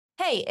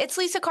Hey, it's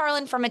Lisa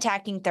Carlin from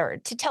Attacking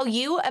Third to tell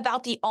you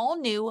about the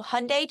all-new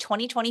Hyundai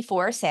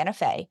 2024 Santa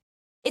Fe.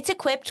 It's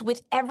equipped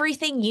with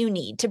everything you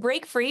need to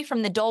break free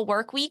from the dull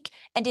work week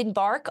and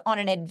embark on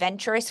an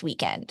adventurous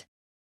weekend.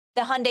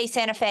 The Hyundai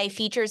Santa Fe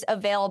features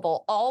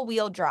available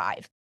all-wheel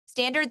drive,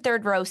 standard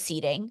third-row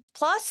seating,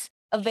 plus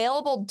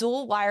available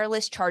dual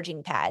wireless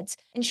charging pads,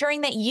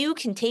 ensuring that you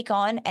can take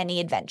on any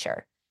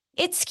adventure.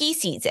 It's ski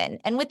season,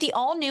 and with the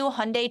all-new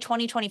Hyundai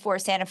 2024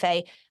 Santa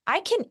Fe, I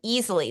can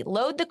easily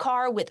load the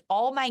car with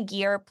all my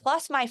gear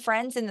plus my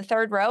friends in the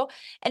third row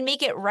and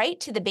make it right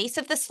to the base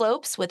of the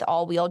slopes with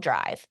all-wheel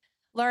drive.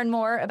 Learn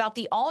more about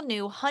the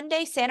all-new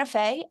Hyundai Santa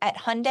Fe at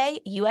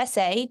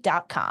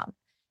HyundaiUSA.com.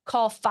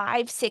 Call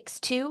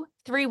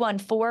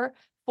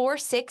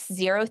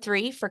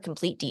 562-314-4603 for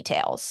complete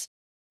details.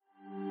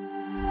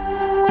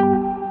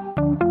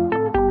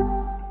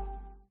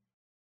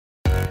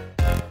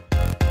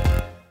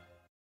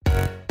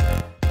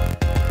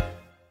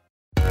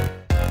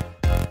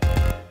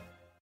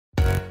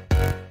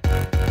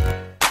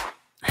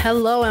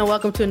 Hello and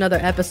welcome to another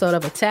episode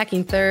of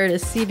Attacking Third, a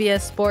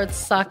CBS Sports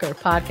soccer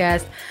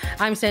podcast.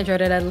 I'm Sandra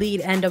Herrera,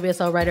 lead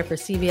NWSL writer for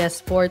CBS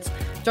Sports.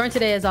 Joined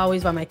today, as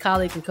always, by my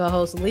colleague and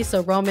co-host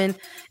Lisa Roman,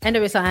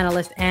 NWSL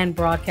analyst and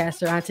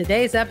broadcaster. On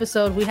today's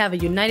episode, we have a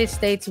United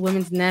States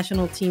women's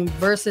national team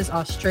versus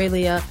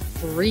Australia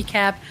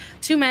recap.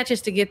 2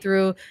 matches to get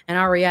through and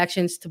our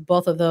reactions to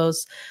both of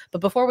those.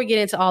 But before we get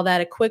into all that,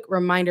 a quick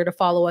reminder to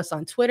follow us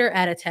on Twitter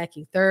at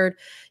Attacking Third.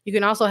 You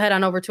can also head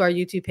on over to our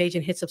YouTube page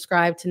and hit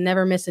subscribe to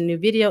never miss a new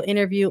video,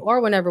 interview,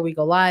 or whenever we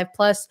go live.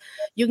 Plus,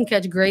 you can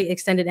catch great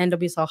extended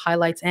NWSL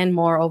highlights and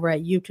more over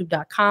at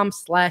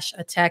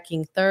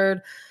youtube.com/Attacking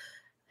Third.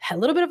 A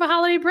little bit of a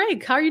holiday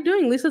break. How are you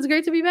doing, Lisa? It's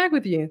great to be back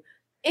with you.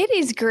 It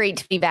is great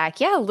to be back.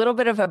 Yeah, a little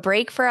bit of a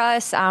break for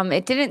us.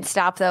 It didn't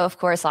stop, though. Of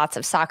course, lots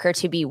of soccer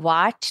to be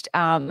watched.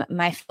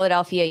 My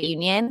Philadelphia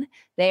Union,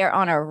 they are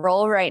on a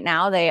roll right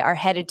now. They are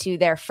headed to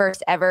their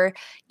first ever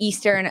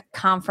Eastern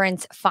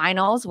Conference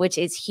Finals, which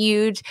is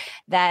huge.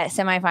 That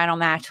semifinal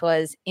match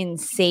was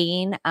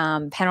insane.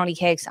 Penalty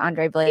kicks,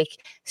 Andre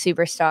Blake,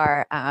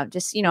 superstar. I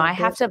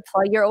have to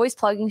plug. You're always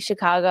plugging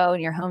Chicago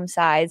and your home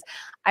sides.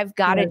 I've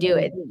got to do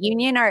it. The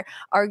Union are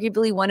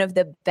arguably one of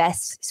the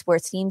best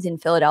sports teams in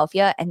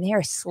Philadelphia, and they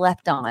are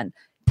slept on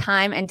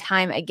time and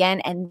time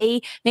again, and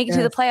they make it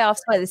to the playoffs.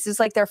 This is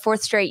like their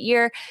 4th straight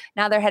year.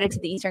 Now they're headed to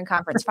the Eastern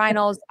Conference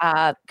Finals.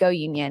 Go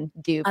Union.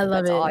 Duke. I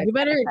love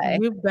it.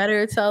 You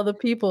better tell the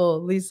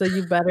people, Lisa.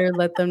 You better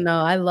let them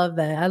know. I love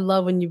that. I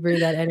love when you bring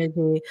that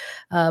energy.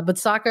 But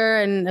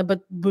soccer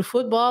but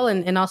football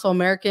and also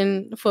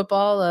American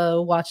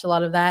football, watched a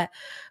lot of that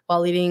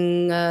while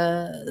eating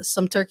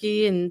some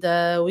turkey. And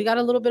we got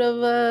a little bit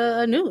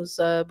of news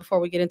before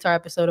we get into our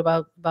episode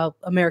about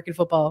American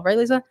football. Right,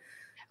 Lisa?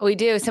 We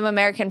do. Some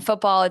American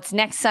football. It's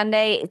next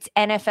Sunday. It's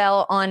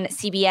NFL on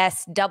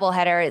CBS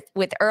doubleheader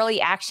with early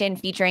action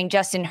featuring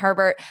Justin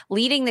Herbert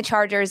leading the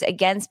Chargers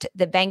against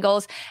the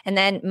Bengals. And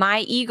then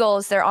my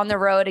Eagles, they're on the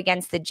road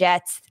against the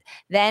Jets.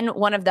 Then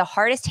one of the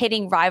hardest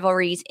hitting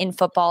rivalries in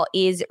football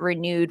is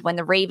renewed when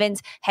the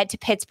Ravens head to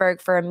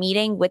Pittsburgh for a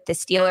meeting with the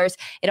Steelers.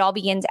 It all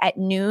begins at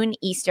noon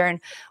Eastern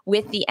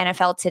with the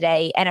NFL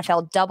Today.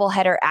 NFL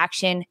doubleheader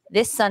action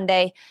this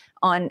Sunday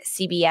on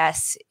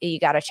CBS. You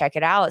got to check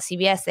it out.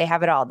 CBS, they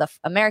have it all. The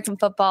American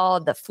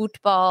football, the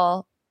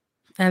football.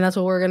 And that's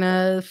what we're going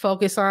to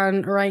focus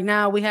on right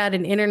now. We had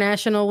an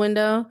international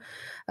window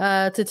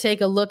to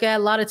take a look at.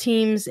 A lot of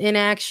teams in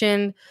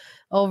action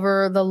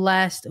over the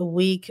last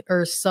week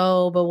or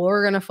so, but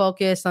we're going to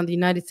focus on the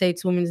United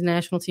States women's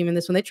national team in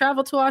this one. They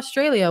traveled to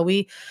Australia.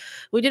 We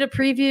did a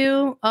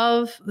preview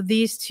of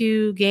these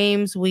 2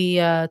 games. We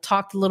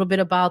talked a little bit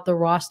about the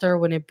roster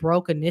when it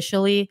broke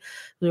initially.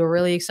 We were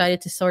really excited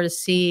to sort of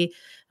see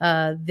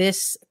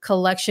this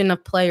collection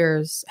of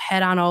players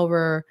head on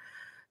over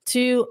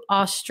to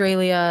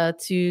Australia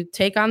to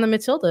take on the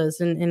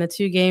Matildas in a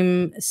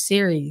 2-game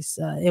series.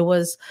 It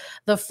was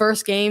the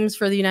first games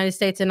for the United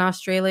States in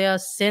Australia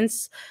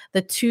since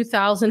the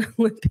 2000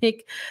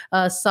 Olympic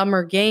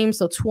Summer Games,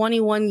 so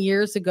 21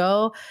 years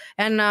ago,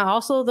 and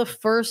also the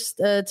first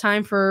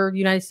time for the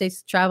United States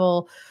to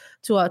travel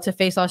to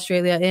face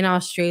Australia in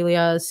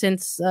Australia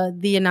since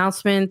the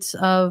announcement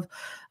of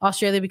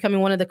Australia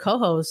becoming one of the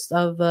co-hosts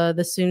of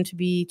the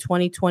soon-to-be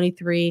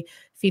 2023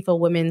 FIFA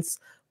Women's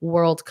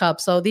World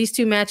Cup. So these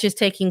 2 matches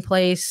taking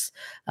place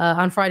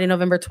on Friday,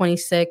 November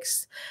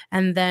 26th,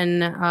 and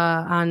then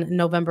on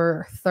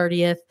November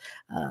 30th.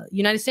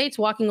 United States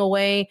walking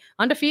away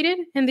undefeated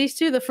in these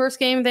 2. The first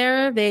game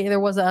there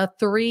was a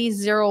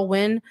 3-0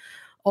 win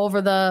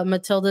over the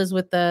Matildas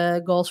with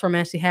the goals from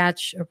Ashley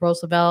Hatch,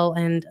 Rose Lavelle,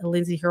 and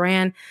Lindsey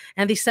Horan.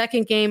 And the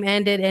second game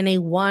ended in a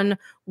 1-1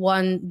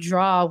 1-1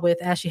 draw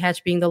with Ashley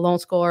Hatch being the lone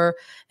scorer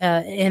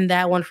in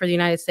that one for the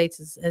United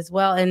States as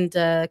well. And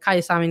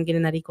Kaya Simon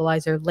getting that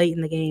equalizer late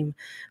in the game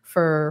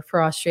for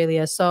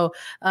Australia. So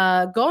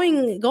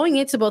going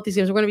into both these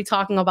games, we're going to be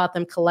talking about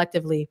them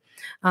collectively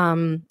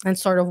and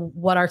sort of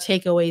what our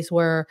takeaways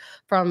were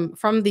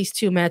from these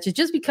two matches,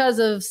 just because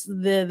of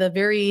the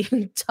very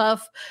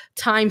tough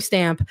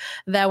timestamp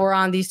that were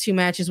on these two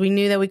matches. We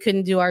knew that we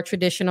couldn't do our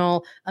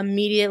traditional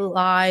immediate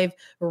live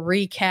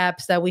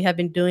recaps that we have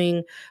been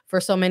doing for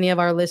so many of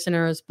our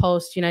listeners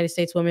post United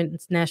States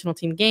Women's National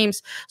Team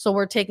games. So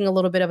we're taking a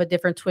little bit of a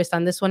different twist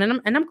on this one.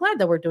 And I'm glad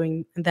that we're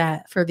doing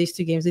that for these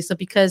two games, Lisa,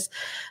 because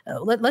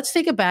let's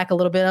take it back a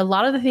little bit. A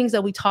lot of the things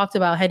that we talked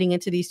about heading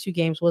into these two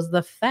games was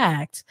the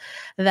fact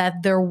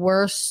that there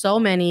were so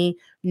many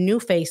new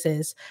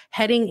faces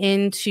heading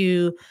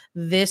into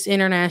this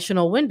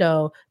international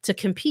window to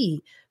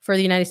compete for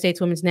the United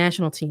States Women's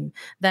National Team,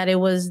 that it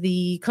was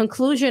the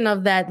conclusion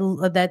of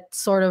that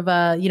sort of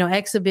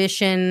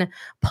exhibition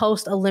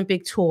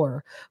post-Olympic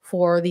tour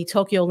for the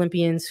Tokyo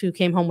Olympians who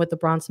came home with the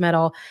bronze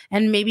medal,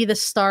 and maybe the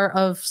start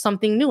of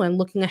something new and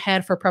looking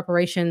ahead for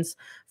preparations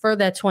for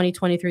that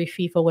 2023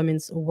 FIFA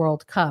Women's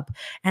World Cup.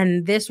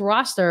 And this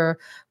roster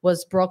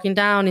was broken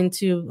down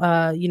into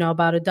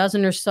about a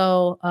dozen or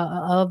so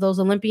of those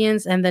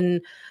Olympians, and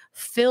then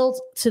filled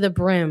to the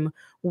brim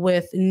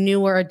with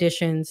newer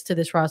additions to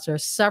this roster.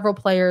 Several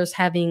players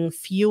having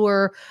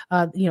fewer,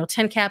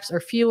 10 caps or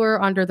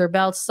fewer under their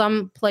belts.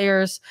 Some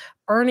players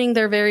earning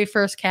their very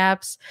first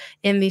caps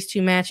in these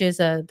two matches,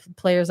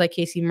 players like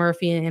Casey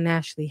Murphy and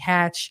Ashley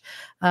Hatch.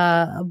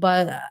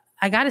 But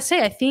I got to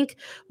say, I think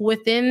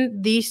within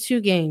these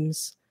two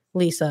games,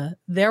 Lisa,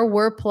 there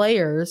were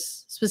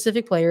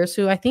specific players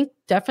who I think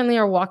definitely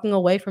are walking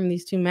away from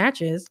these two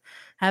matches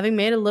having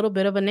made a little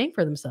bit of a name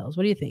for themselves.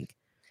 What do you think?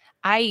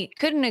 I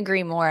couldn't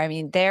agree more. I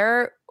mean,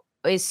 there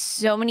is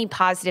so many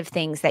positive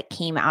things that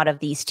came out of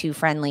these two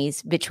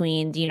friendlies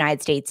between the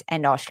United States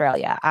and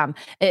Australia.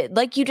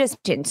 Like you just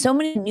mentioned, so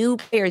many new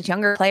players,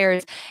 younger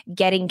players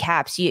getting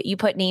caps. You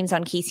put names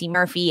on Casey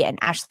Murphy and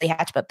Ashley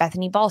Hatch, but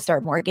Bethany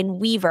Ballstar, Morgan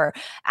Weaver,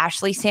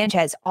 Ashley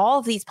Sanchez, all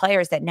of these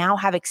players that now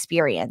have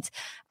experience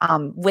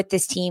with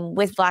this team,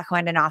 with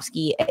Vlatko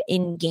Andonovski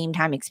in game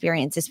time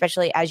experience,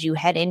 especially as you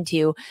head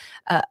into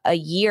a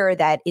year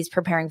that is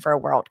preparing for a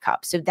World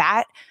Cup. So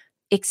that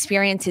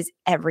experience is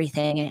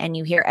everything. And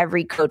you hear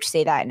every coach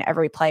say that and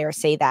every player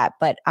say that,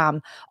 but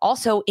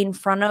also in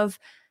front of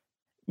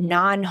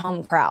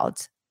non-home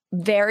crowds,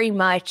 very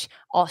much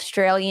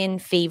Australian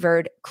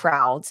favored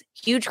crowds,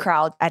 huge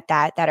crowds at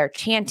that are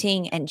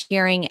chanting and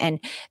cheering and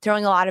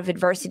throwing a lot of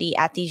adversity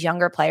at these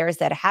younger players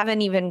that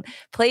haven't even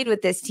played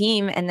with this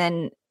team, and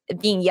then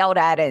being yelled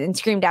at and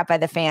screamed at by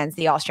the fans,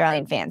 the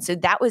Australian fans. So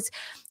that was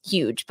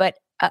huge. But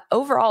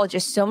overall,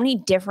 just so many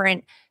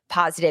different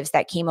positives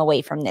that came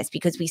away from this,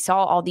 because we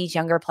saw all these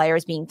younger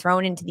players being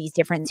thrown into these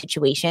different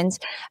situations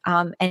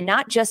and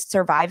not just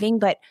surviving,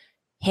 but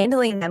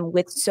handling them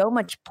with so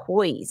much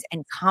poise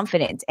and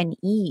confidence and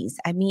ease.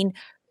 I mean,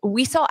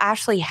 we saw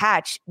Ashley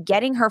Hatch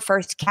getting her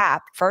first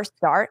cap, first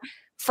start,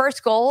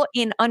 first goal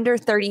in under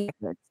 30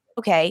 minutes.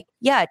 Okay,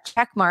 yeah,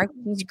 check mark.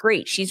 She's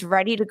great. She's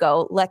ready to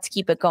go. Let's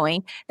keep it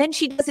going. Then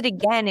she does it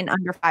again in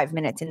under 5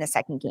 minutes in the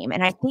second game.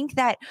 And I think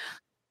that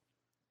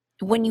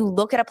when you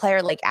look at a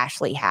player like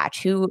Ashley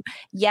Hatch, who,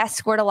 yes,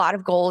 scored a lot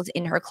of goals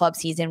in her club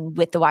season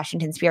with the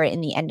Washington Spirit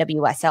in the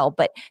NWSL,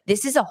 but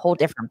this is a whole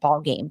different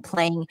ballgame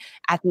playing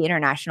at the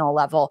international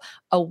level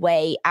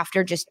away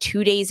after just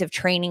 2 days of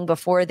training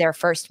before their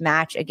first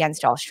match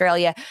against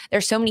Australia.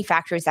 There's so many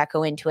factors that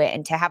go into it.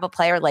 And to have a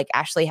player like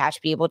Ashley Hatch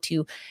be able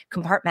to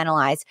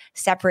compartmentalize,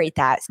 separate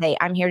that, say,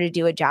 I'm here to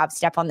do a job,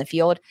 step on the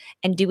field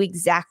and do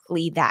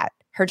exactly that.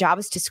 Her job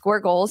is to score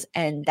goals,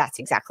 and that's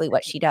exactly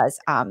what she does.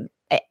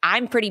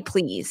 I'm pretty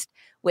pleased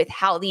with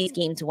how these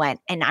games went.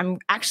 And I'm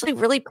actually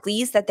really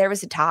pleased that there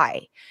was a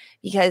tie,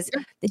 because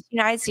the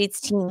United States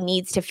team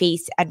needs to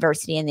face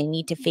adversity, and they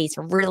need to face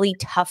really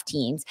tough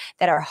teams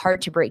that are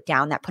hard to break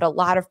down, that put a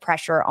lot of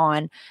pressure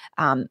on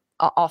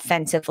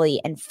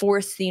offensively, and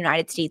force the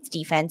United States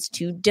defense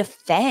to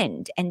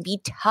defend and be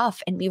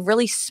tough and be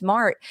really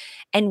smart.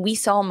 And we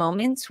saw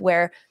moments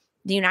where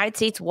the United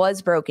States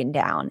was broken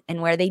down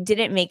and where they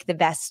didn't make the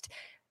best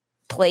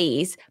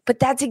plays, but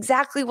that's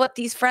exactly what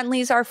these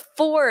friendlies are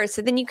for.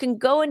 So then you can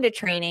go into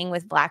training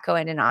with Vlatko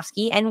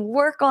Andonovski and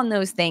work on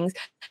those things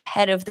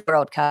ahead of the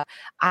World Cup.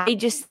 I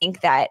just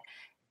think that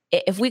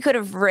if we could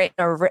have written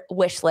a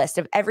wish list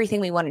of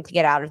everything we wanted to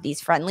get out of these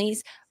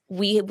friendlies,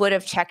 we would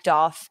have checked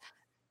off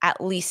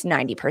at least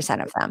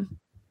 90% of them.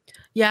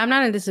 Yeah, I'm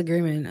not in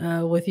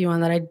disagreement with you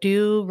on that. I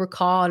do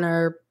recall in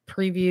our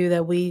preview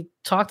that we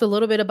talked a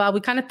little bit about, we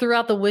kind of threw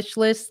out the wish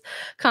list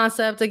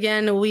concept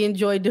again. We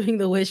enjoy doing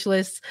the wish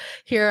lists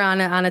here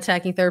on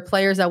Attacking Third,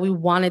 players that we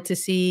wanted to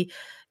see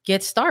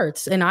get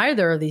starts in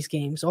either of these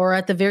games, or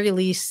at the very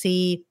least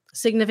see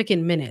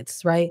significant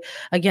minutes, right,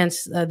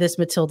 against this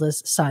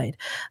Matilda's side.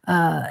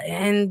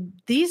 And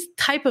these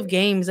type of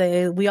games,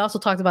 we also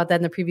talked about that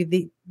in the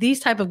preview, these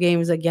type of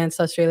games against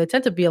Australia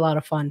tend to be a lot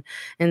of fun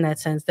in that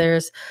sense.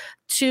 There's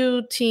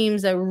two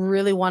teams that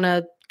really want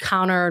to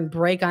counter and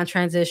break on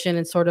transition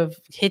and sort of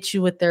hit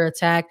you with their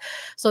attack.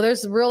 So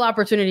there's real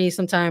opportunity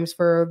sometimes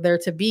for there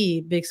to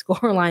be big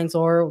score lines,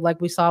 or like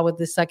we saw with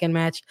this second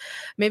match,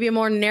 maybe a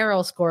more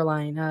narrow score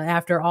line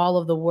after all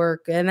of the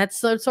work. And that's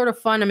sort of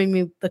fun. I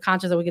mean, the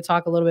concept that we could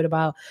talk a little bit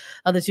about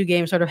the two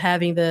games, sort of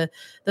having the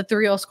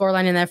 3-0 score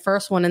line in that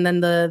first one, and then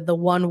the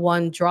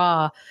 1-1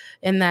 draw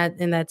in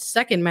that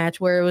second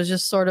match, where it was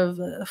just sort of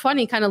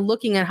funny kind of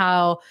looking at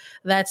how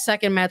that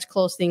second match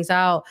closed things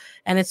out.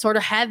 And it sort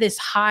of had this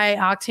high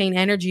octane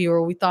energy,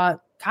 or we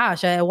thought,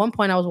 gosh, at one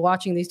point I was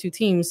watching these two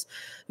teams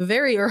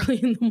very early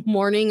in the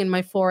morning in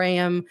my 4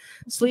 a.m.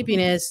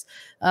 sleepiness,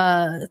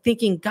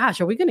 thinking, gosh,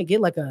 are we going to get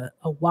like a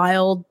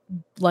wild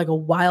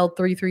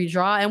 3-3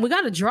 draw? And we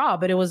got a draw,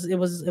 but it was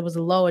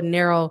a low and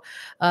narrow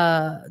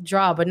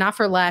draw, but not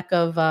for lack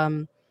of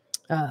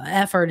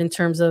effort in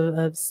terms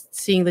of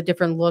seeing the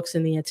different looks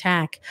in the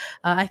attack.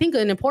 I think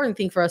an important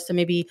thing for us to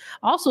maybe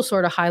also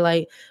sort of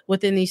highlight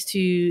within these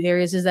two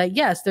areas is that,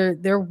 yes,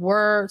 there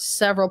were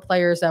several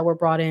players that were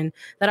brought in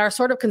that are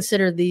sort of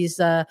considered these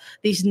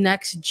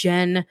next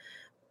generation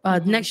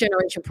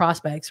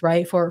prospects,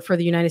 right, for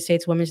the United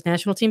States women's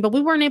national team, but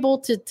we weren't able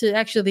to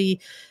actually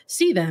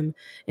see them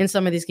in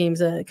some of these games.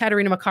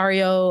 Catarina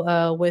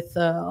Macario with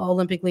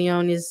Olympic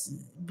Lyon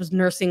was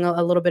nursing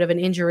a little bit of an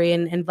injury,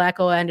 and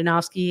Vlatko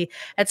Andonovski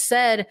had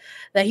said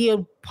that he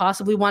had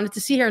possibly wanted to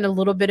see her in a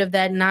little bit of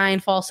that 9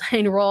 false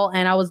 9 role,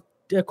 and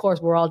of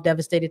course, we're all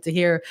devastated to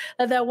hear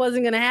that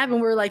wasn't going to happen.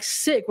 We're like,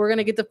 sick. We're going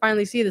to get to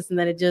finally see this. And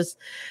then it just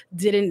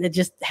didn't. It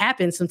just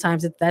happens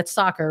sometimes. That's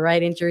soccer,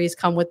 right? Injuries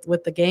come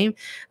with the game.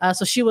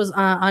 So she was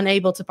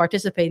unable to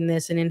participate in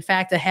this. And in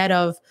fact, ahead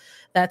of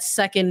that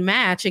second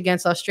match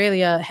against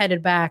Australia,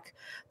 headed back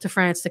to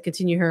France to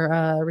continue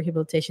her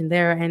rehabilitation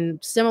there. And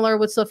similar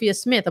with Sophia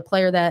Smith, a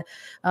player that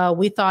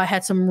we thought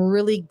had some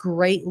really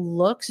great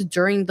looks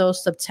during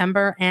those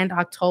September and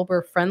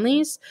October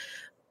friendlies,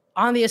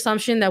 on the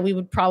assumption that we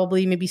would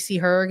probably maybe see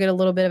her get a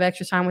little bit of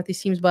extra time with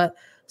these teams, but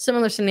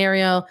similar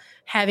scenario,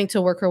 having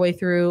to work her way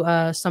through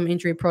some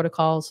injury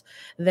protocols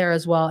there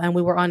as well. And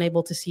we were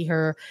unable to see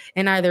her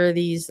in either of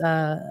these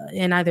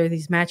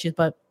matches,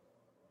 but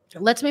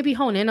let's maybe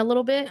hone in a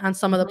little bit on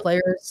some of the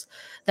players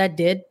that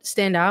did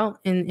stand out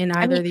in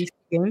either of these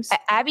games.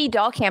 Abby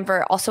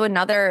Dahlkamper, also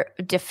another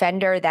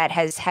defender that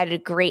has had a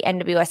great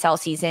NWSL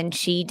season.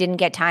 She didn't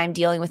get time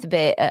dealing with a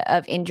bit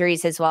of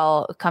injuries as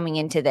well coming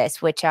into this,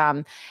 which,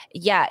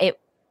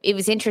 it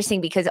was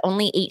interesting because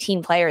only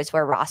 18 players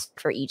were rostered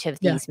for each of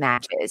these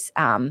matches,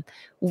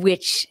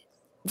 which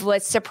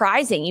was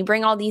surprising. You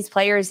bring all these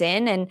players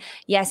in, and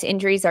yes,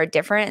 injuries are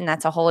different, and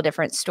that's a whole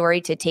different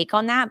story to take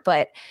on that,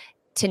 but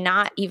to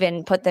not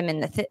even put them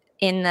in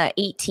the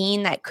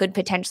 18 that could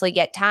potentially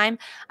get time,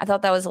 I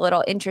thought that was a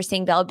little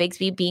interesting. Bella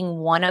Bigsby being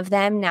one of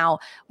them. Now,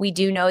 we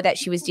do know that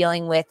she was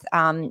dealing with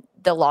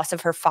the loss of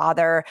her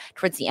father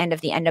towards the end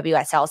of the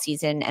NWSL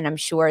season, and I'm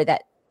sure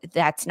that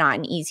that's not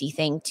an easy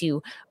thing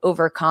to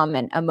overcome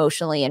and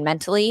emotionally and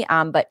mentally.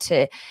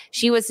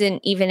 She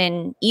wasn't even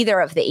in either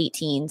of the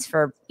 18s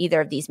for either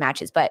of these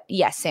matches. But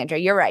yes, Sandra,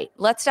 you're right.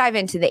 Let's dive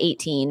into the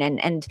 18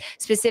 and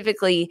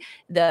specifically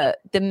the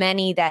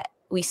many that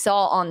we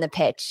saw on the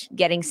pitch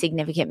getting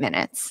significant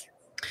minutes.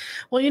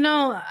 Well,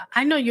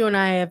 I know you and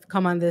I have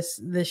come on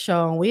this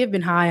show, and we have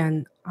been high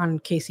on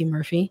Casey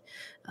Murphy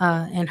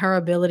and her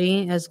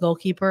ability as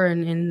goalkeeper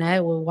and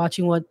net. We're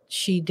watching what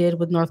she did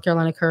with North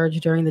Carolina Courage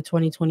during the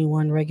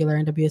 2021 regular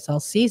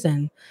NWSL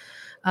season.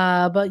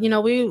 But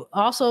we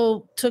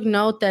also took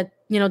note that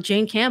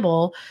Jane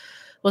Campbell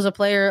was a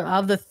player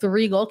of the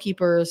 3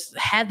 goalkeepers,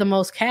 had the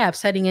most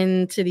caps heading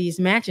into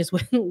these matches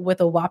with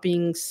a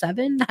whopping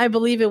 7, I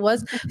believe it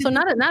was. So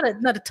not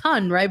a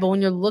ton, right? But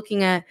when you're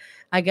looking at,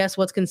 I guess,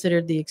 what's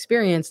considered the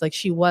experience, like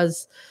she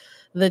was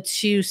the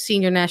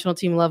senior national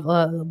team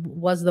level,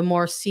 was the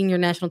more senior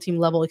national team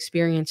level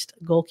experienced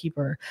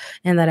goalkeeper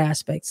in that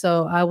aspect.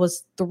 So I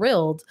was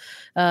thrilled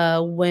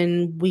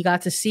when we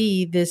got to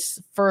see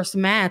this first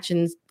match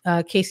and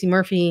Casey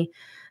Murphy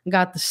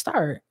got the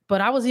start. But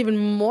I was even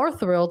more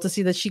thrilled to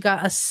see that she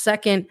got a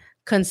second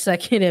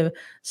consecutive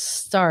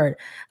start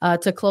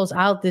to close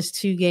out this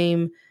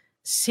 2-game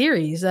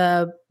series.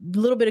 A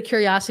little bit of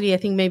curiosity, I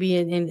think, maybe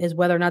is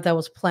whether or not that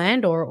was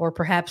planned, or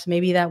perhaps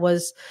maybe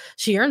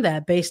she earned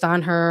that based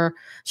on her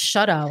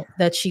shutout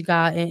that she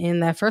got in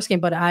that first game.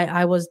 But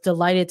I was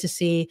delighted to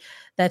see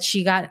that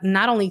she got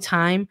not only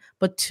time,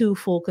 but 2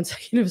 full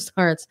consecutive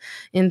starts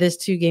in this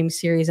 2-game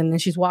series. And then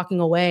she's walking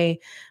away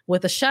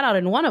with a shutout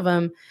in one of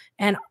them.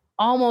 And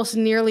almost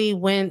nearly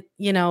went,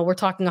 we're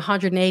talking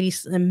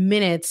 180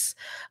 minutes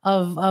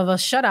of a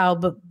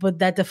shutout, but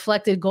that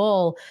deflected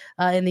goal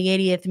in the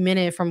 80th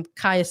minute from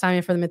Kaya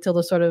Simon for the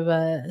Matilda sort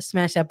of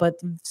smashed that. But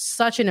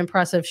such an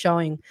impressive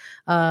showing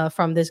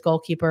from this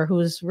goalkeeper,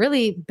 who's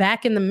really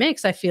back in the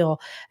mix, I feel,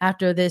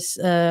 after this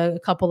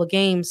couple of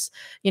games,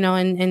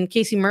 and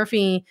Casey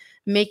Murphy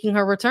making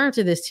her return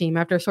to this team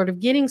after sort of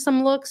getting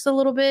some looks a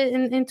little bit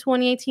in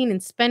 2018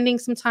 and spending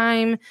some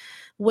time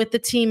with the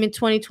team in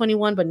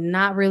 2021, but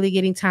not really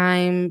getting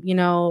time,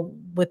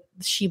 with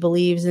she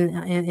believes in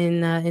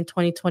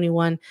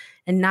 2021.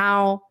 And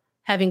now,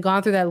 having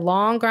gone through that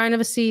long grind of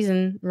a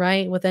season,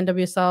 right, with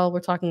NWSL, we're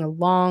talking a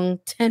long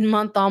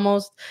 10-month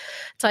almost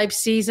type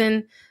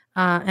season,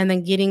 and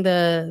then getting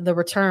the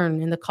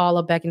return and the call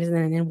up back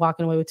and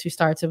walking away with 2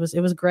 starts. It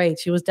was great.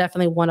 She was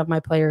definitely one of my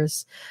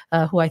players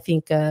who I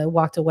think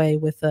walked away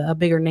with a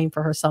bigger name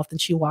for herself than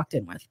she walked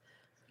in with.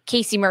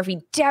 Casey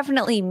Murphy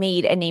definitely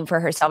made a name for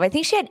herself. I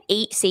think she had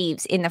 8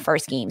 saves in the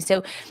first game.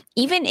 So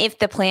even if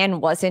the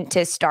plan wasn't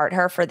to start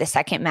her for the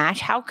second match,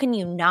 how can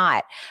you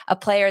not? A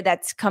player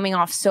that's coming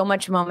off so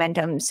much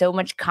momentum, so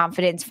much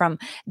confidence from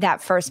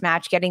that first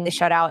match, getting the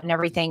shutout and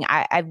everything.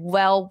 I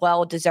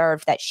well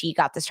deserved that she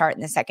got the start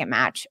in the second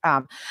match.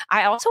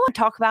 I also want to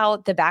talk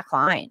about the back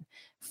line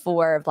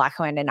for Vlatko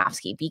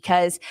Andonovski,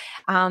 because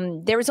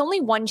there was only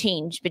one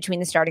change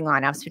between the starting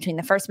lineups between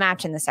the first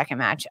match and the second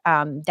match,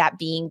 that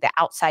being the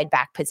outside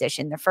back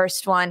position. The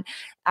first one,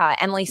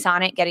 Emily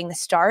Sonnett getting the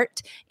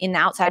start in the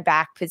outside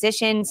back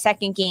position.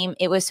 Second game,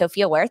 it was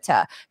Sofia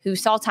Huerta, who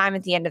saw time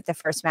at the end of the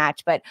first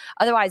match. But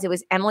otherwise, it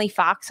was Emily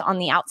Fox on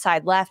the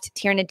outside left,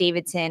 Tierna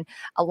Davidson,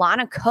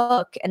 Alana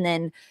Cook, and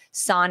then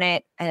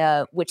Sonnett,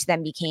 which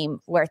then became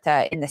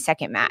Huerta in the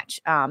second match.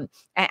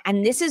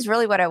 And this is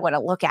really what I want to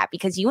look at,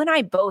 because you and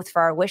I both,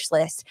 for our wish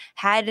list,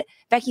 had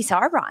Becky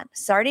Sauerbrunn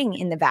starting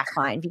in the back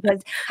line,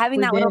 because having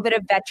that little bit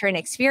of veteran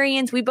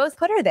experience, we both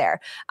put her there.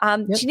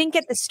 She didn't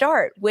get the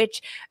start,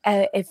 which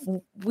if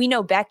we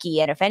know Becky,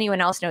 and if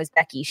anyone else knows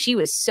Becky, she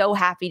was so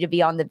happy to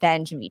be on the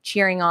bench and be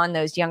cheering on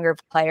those younger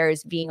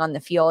players being on the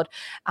field.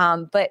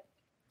 But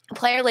a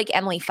player like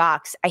Emily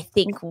Fox, I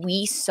think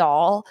we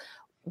saw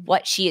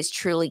what she is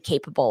truly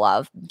capable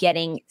of,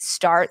 getting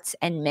starts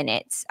and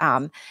minutes,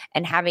 and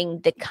having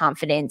the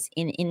confidence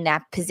in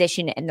that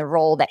position and the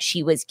role that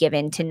she was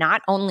given to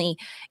not only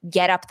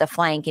get up the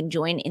flank and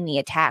join in the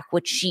attack,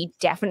 which she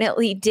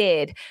definitely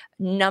did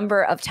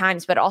number of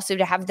times, but also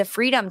to have the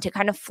freedom to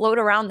kind of float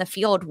around the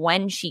field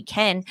when she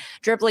can,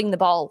 dribbling the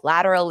ball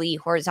laterally,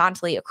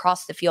 horizontally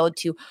across the field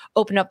to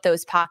open up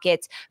those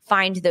pockets,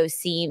 find those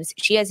seams.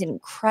 She has an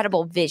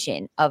incredible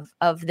vision of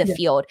the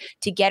field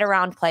to get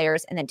around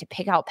players and then to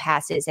pick out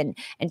passes and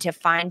to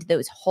find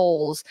those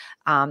holes,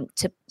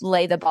 to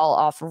lay the ball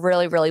off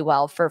really, really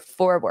well for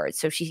forwards.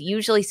 So she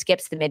usually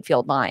skips the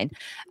midfield line.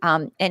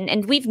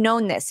 And we've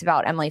known this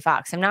about Emily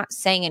Fox. I'm not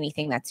saying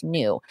anything that's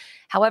new.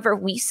 However,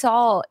 we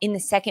saw in the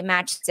second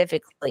match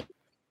specifically,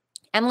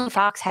 Emily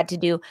Fox had to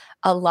do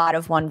a lot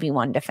of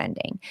 1v1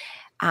 defending.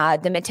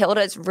 The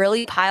Matildas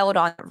really piled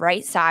on the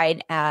right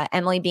side,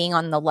 Emily being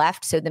on the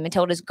left. So the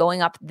Matildas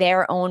going up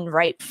their own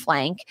right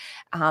flank,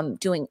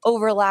 doing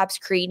overlaps,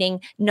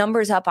 creating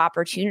numbers up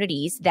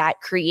opportunities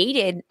that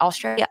created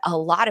Australia a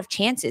lot of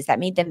chances that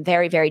made them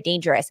very, very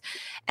dangerous.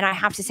 And I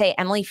have to say,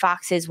 Emily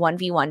Fox's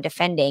 1v1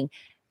 defending,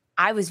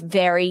 I was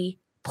very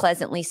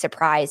pleasantly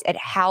surprised at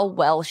how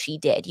well she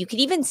did. You could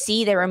even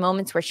see there were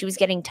moments where she was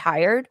getting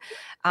tired.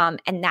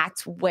 And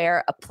that's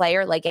where a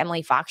player like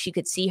Emily Fox, you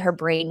could see her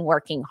brain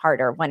working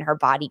harder when her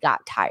body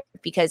got tired,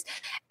 because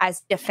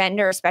as a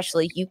defender,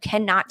 especially, you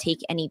cannot take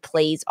any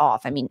plays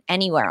off. I mean,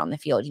 anywhere on the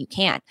field, you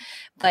can't.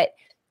 But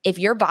if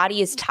your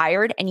body is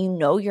tired and you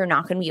know you're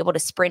not going to be able to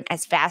sprint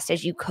as fast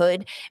as you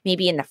could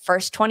maybe in the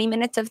first 20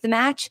 minutes of the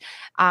match,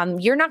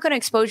 you're not going to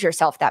expose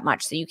yourself that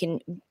much. So you can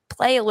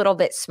play a little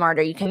bit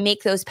smarter. You can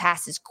make those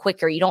passes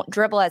quicker. You don't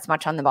dribble as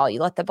much on the ball. You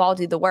let the ball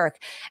do the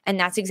work. And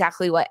that's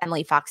exactly what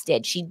Emily Fox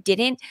did. She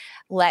didn't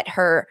let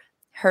her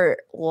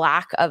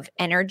lack of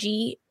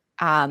energy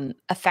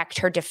affect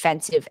her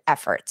defensive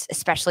efforts,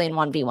 especially in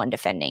 1v1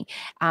 defending.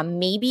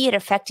 Maybe it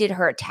affected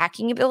her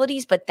attacking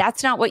abilities, but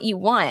that's not what you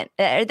want.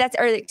 That's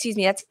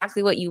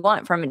exactly what you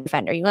want from a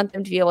defender. You want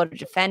them to be able to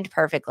defend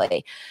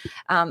perfectly.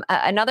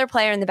 Another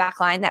player in the back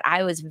line that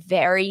I was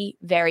very,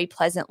 very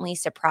pleasantly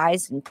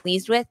surprised and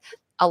pleased with,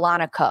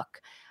 Alana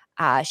Cook.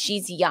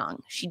 She's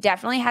young. She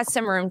definitely has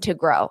some room to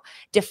grow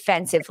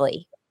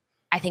defensively.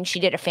 I think she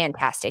did a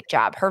fantastic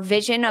job. Her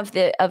vision of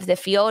the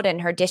field and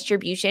her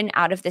distribution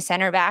out of the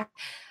center back,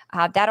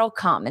 that'll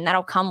come. And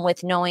that'll come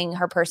with knowing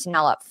her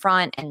personnel up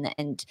front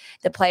and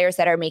the players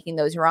that are making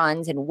those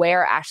runs and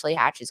where Ashley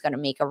Hatch is going to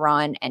make a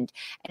run and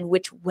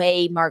which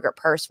way Margaret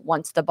Purce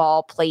wants the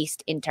ball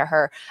placed into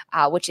her,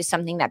 which is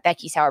something that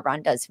Becky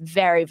Sauerbrunn does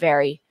very,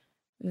 very,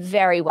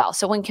 very well.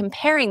 So when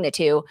comparing the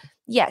two,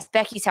 yes,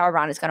 Becky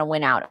Sauerbrunn is going to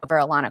win out over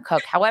Alana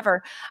Cook.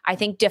 However, I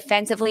think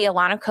defensively,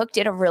 Alana Cook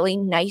did a really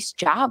nice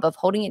job of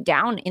holding it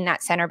down in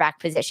that center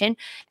back position,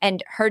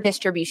 and her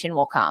distribution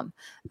will come.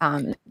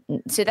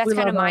 So that's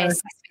kind of my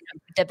assessment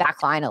the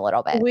back line a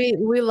little bit.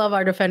 We love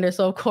our defenders,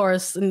 so of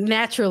course,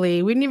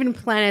 naturally, we didn't even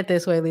plan it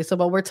this way, Lisa.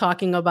 But we're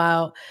talking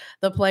about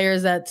the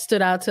players that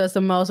stood out to us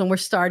the most, and we're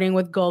starting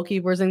with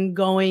goalkeepers and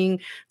going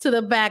to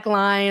the back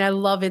line. I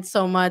love it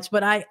so much.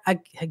 But I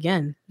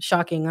again,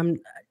 shocking. I'm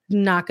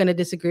not going to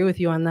disagree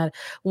with you on that.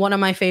 One of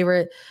my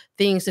favorite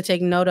things to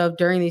take note of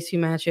during these two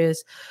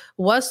matches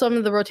was some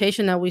of the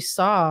rotation that we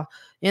saw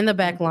in the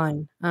back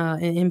line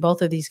in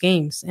both of these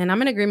games. And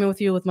I'm in agreement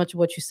with you with much of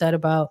what you said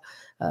about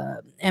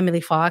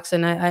Emily Fox.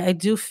 And I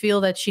do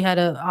feel that she had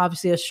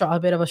obviously a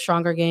bit of a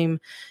stronger game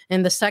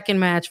in the second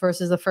match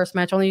versus the first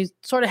match, only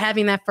sort of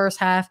having that first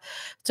half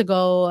to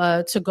go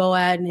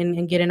at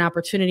and get an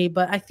opportunity.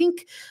 But I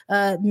think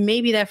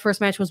maybe that first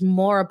match was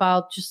more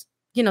about just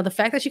the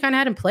fact that she kind of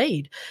hadn't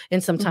played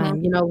in some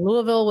time.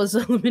 Louisville was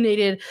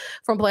eliminated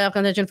from playoff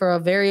contention for a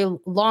very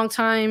long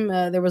time.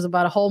 There was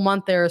about a whole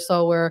month there or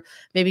so where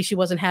maybe she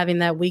wasn't having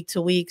that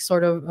week-to-week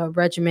sort of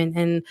regimen.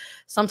 And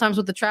sometimes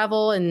with the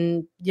travel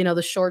and,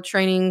 the short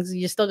trainings,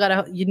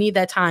 you need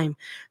that time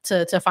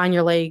to find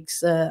your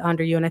legs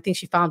under you. And I think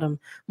she found them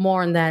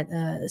more in that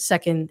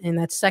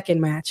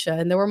second match.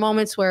 And there were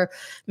moments where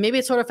maybe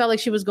it sort of felt like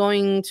she was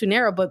going too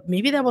narrow, but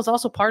maybe that was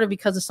also part of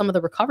because of some of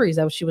the recoveries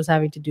that she was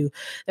having to do.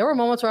 There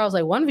were moments where I was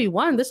like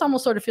 1v1. This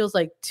almost sort of feels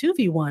like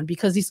 2v1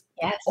 because these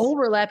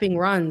overlapping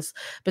runs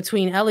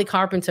between Ellie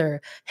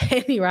Carpenter,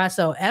 Haley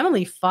Rasso,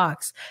 Emily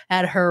Fox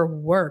had her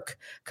work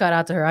cut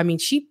out to her. I mean,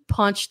 she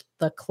punched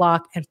the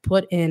clock and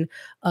put in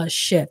a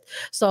shift.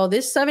 So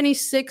this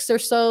 76 or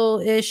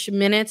so-ish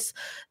minutes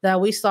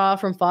that we saw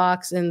from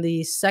Fox in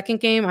the second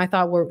game, I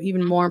thought were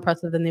even more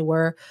impressive than they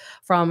were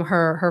from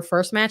her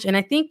first match. And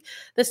I think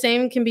the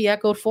same can be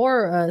echoed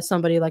for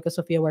somebody like a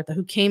Sofia Huerta,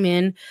 who came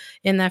in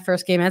that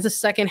first game as a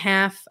second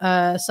half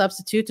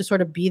substitute to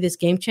sort of be this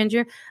game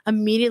changer,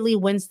 immediately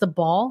wins the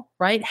ball,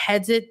 right?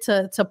 Heads it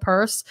to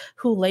Purse,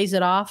 who lays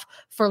it off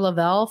for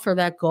Lavelle for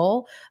that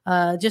goal.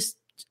 Just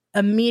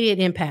immediate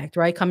impact,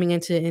 right? Coming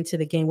into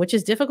the game, which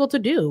is difficult to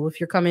do if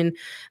you're coming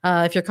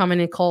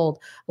in cold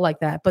like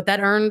that. But that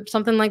earned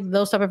something like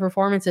those type of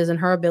performances, and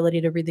her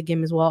ability to read the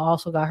game as well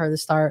also got her the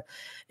start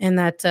in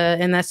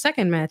that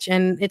second match.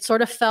 And it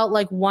sort of felt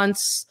like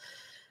once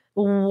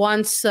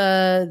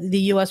the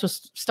U.S.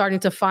 was starting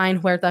to find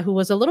Huerta, who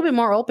was a little bit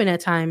more open at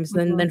times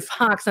than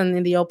Fox and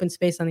in the open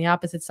space on the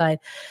opposite side,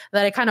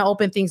 that it kind of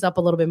opened things up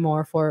a little bit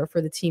more for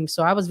the team.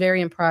 So I was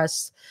very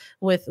impressed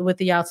with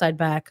the outside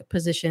back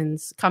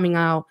positions coming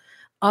out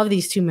of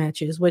these two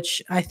matches,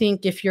 which I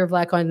think if you're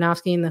Vlatko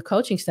Andonovski and the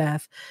coaching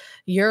staff,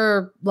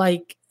 you're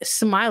like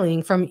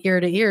smiling from ear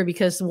to ear,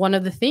 because one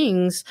of the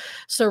things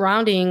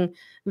surrounding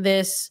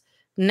this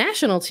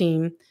national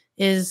team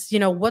is,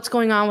 what's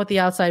going on with the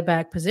outside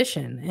back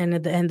position and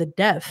the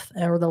depth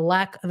or the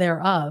lack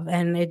thereof.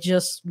 And it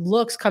just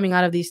looks, coming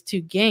out of these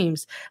two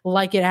games,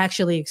 like it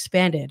actually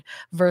expanded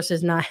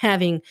versus not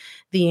having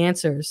the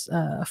answers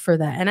for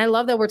that. And I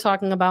love that we're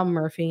talking about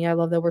Murphy. I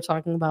love that we're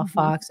talking about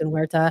Fox and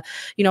Huerta.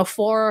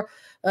 For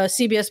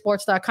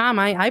CBSSports.com,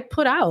 I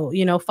put out,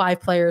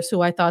 5 players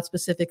who I thought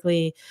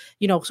specifically,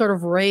 sort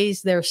of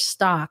raised their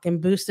stock and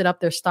boosted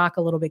up their stock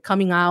a little bit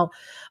coming out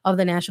of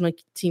the national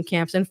team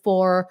camps and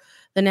for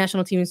the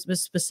national team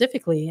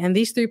specifically. And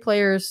these 3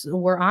 players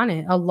were on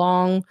it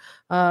along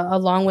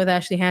with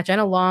Ashley Hatch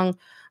and along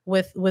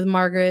with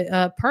Margaret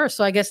Purce.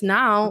 So I guess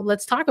now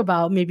let's talk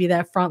about maybe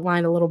that front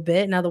line a little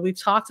bit. Now that we've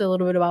talked a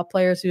little bit about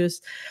players who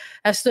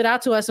have stood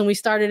out to us, and we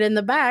started in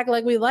the back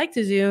like we like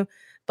to do,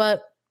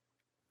 but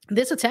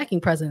this attacking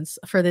presence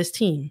for this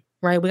team,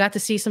 right? We got to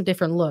see some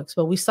different looks,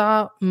 but we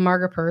saw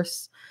Margaret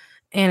Purce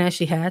and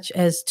Ashley Hatch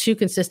as 2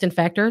 consistent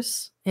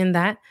factors in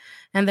that.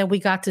 And then we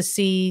got to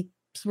see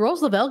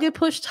Rose Lavelle get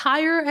pushed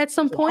higher at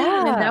some point.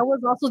 And that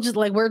was also just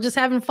like, we're just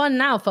having fun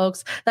now,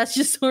 folks. That's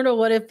just sort of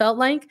what it felt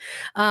like.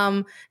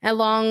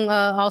 Along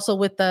also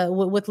with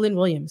Lynn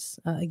Williams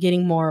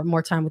getting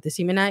more time with this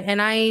team.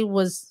 And I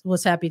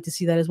was happy to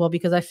see that as well,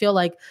 because I feel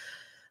like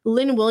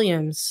Lynn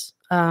Williams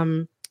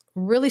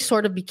really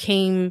sort of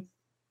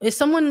is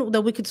someone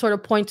that we could sort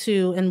of point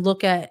to and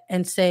look at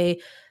and say,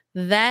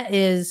 that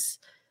is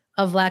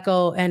a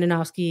Vlatko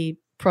Andonovski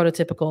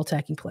prototypical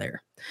attacking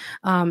player.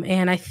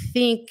 And I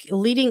think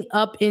leading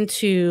up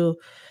into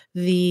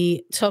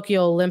the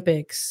Tokyo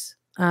Olympics,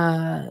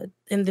 in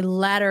the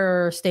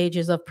latter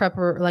stages of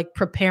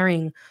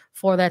preparing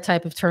for that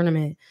type of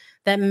tournament,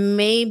 that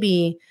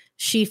maybe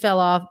she fell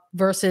off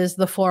versus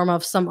the form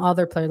of some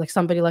other player, like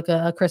somebody like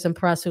a Kristen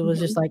Press, who was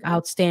just like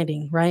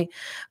outstanding, right?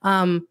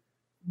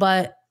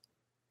 But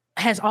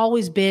has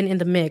always been in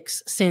the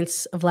mix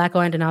since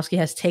Vlatko Andonovski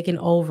has taken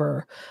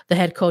over the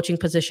head coaching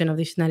position of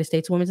the United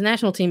States women's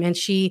national team. And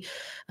she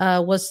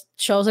was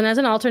chosen as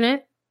an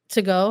alternate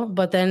to go,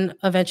 but then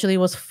eventually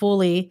was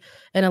fully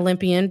an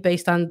Olympian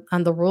based on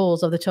the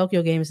rules of the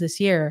Tokyo Games this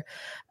year.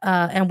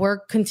 And we're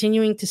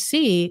continuing to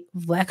see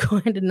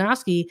Vlatko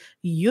Andonovski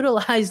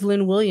utilize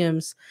Lynn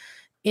Williams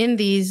in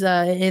this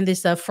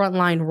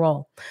frontline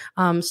role.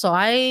 So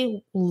I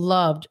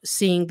loved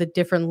seeing the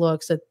different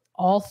looks that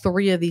all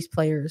three of these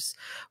players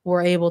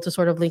were able to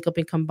sort of link up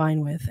and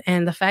combine with.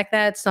 And the fact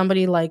that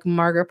somebody like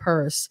Margaret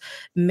Purce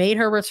made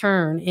her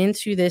return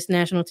into this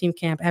national team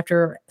camp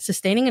after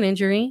sustaining an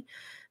injury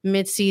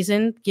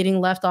mid-season, getting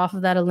left off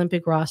of that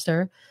Olympic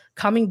roster,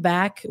 coming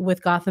back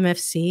with Gotham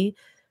FC,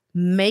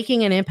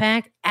 making an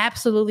impact,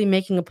 absolutely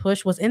making a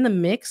push, was in the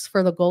mix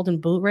for the Golden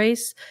Boot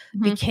race,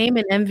 became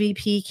an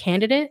MVP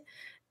candidate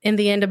in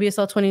the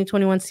NWSL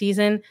 2021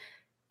 season,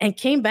 and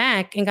came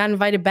back and got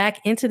invited back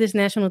into this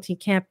national team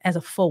camp as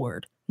a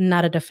forward,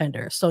 not a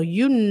defender. So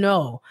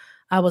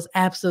I was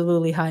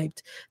absolutely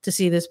hyped to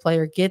see this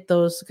player get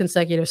those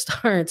consecutive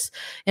starts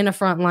in a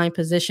frontline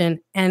position.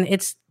 And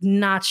it's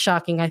not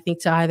shocking, I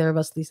think, to either of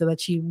us, Lisa,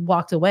 that she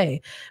walked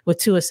away with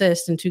 2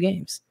 assists in 2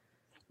 games.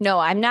 No,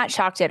 I'm not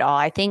shocked at all.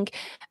 I think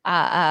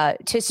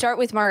to start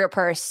with Margaret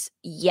Purce,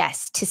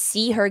 yes, to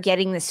see her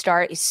getting the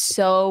start is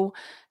so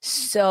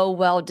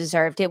well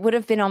deserved. It would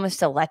have been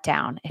almost a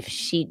letdown if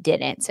she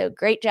didn't. So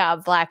great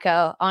job,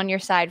 Vlatko, on your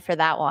side for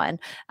that one.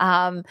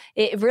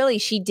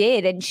 She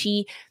did.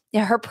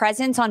 And her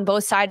presence on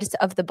both sides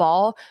of the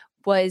ball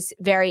was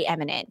very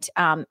eminent.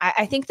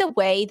 I think the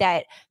way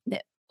that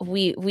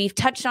we've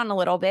touched on a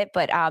little bit,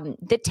 but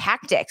the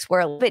tactics were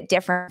a little bit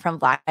different from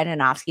Vlatko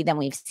Andonovski than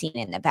we've seen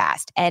in the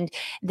past. And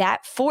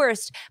that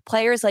forced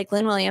players like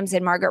Lynn Williams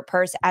and Margaret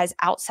Purce as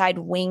outside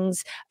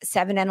wings,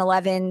 7 and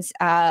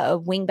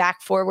 11s, wing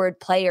back forward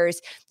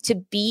players to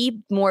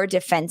be more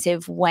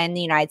defensive when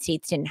the United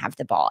States didn't have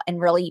the ball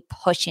and really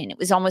push in. It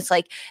was almost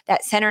like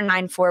that center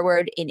 9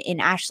 forward in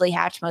Ashley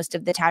Hatch most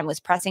of the time was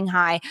pressing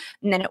high.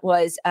 And then it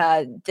was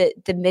the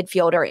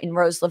midfielder in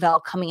Rose Lavelle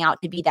coming out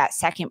to be that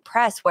second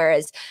press,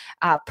 whereas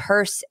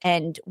Purce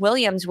and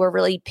Williams were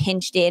really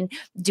pinched in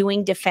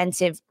doing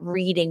defensive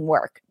reading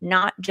work,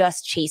 not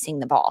just chasing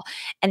the ball.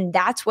 And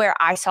that's where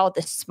I saw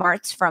the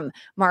smarts from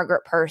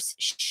Margaret Purce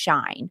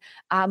shine,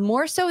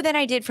 more so than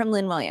I did from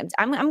Lynn Williams.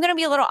 I'm going to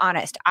be a little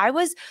honest. I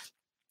was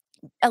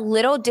a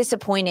little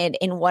disappointed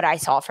in what I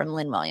saw from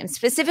Lynn Williams,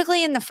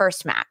 specifically in the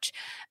first match.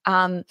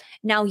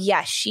 Now,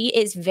 yes, she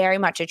is very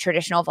much a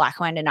traditional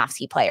Vlatko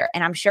Andonovski player,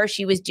 and I'm sure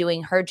she was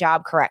doing her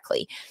job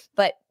correctly.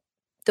 But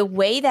the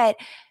way that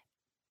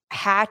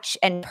Hatch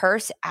and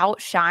Purce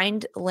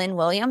outshined Lynn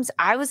Williams,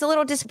 I was a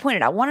little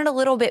disappointed. I wanted a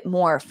little bit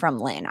more from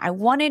Lynn. I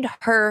wanted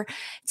her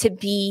to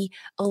be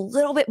a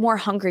little bit more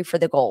hungry for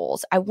the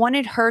goals. I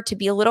wanted her to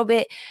be a little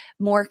bit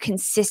more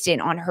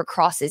consistent on her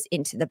crosses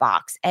into the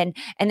box. And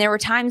there were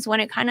times when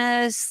it kind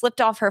of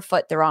slipped off her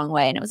foot the wrong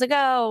way. And it was like,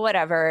 oh,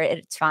 whatever,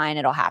 it's fine,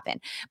 it'll happen.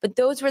 But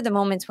those were the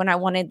moments when I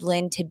wanted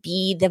Lynn to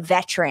be the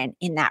veteran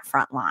in that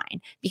front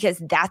line, because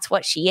that's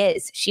what she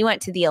is. She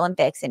went to the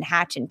Olympics and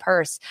Hatch and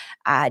Purce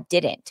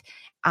didn't.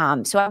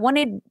 So I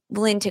wanted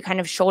Lynn to kind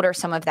of shoulder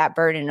some of that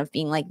burden of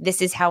being like,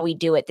 this is how we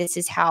do it. This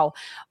is how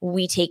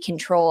we take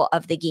control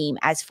of the game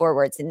as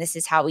forwards. And this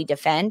is how we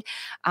defend.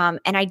 And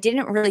I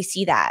didn't really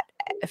see that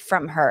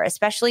from her,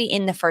 especially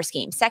in the first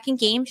game. Second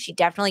game, she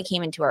definitely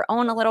came into her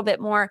own a little bit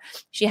more.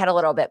 She had a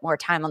little bit more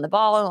time on the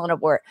ball, a little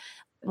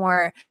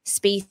more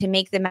space to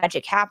make the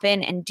magic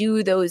happen and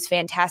do those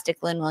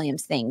fantastic Lynn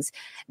Williams things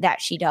that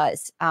she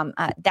does.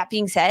 That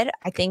being said,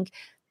 I think,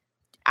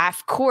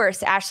 of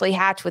course, Ashley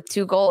Hatch with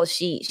 2 goals,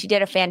 she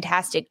did a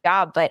fantastic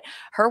job, but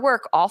her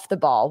work off the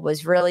ball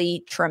was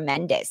really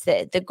tremendous.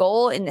 The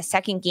goal in the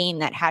second game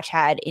that Hatch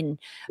had in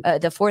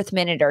the 4th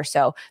minute or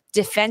so,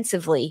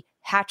 defensively,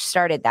 Hatch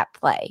started that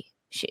play.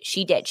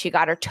 She did. She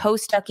got her toe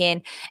stuck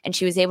in and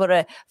she was able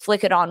to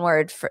flick it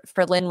onward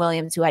for Lynn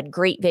Williams, who had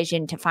great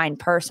vision to find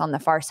Purce on the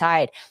far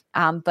side.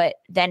 But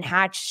then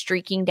Hatch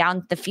streaking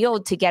down the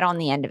field to get on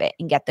the end of it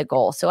and get the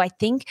goal. So I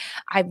think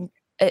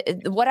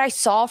what I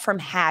saw from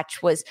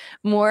Hatch was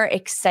more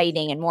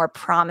exciting and more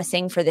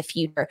promising for the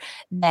future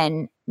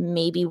than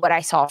maybe what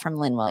I saw from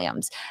Lynn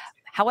Williams.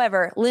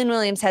 However, Lynn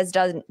Williams has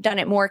done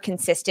it more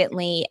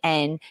consistently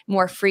and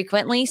more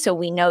frequently, so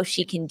we know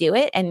she can do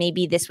it. And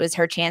maybe this was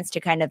her chance to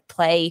kind of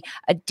play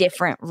a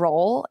different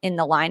role in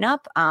the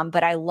lineup.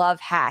 But I love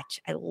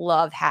Hatch. I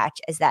love Hatch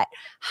as that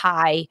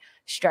high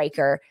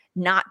striker,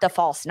 not the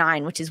false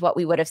 9, which is what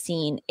we would have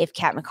seen if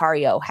Kat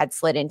Macario had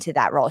slid into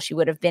that role. She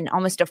would have been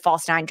almost a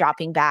false 9,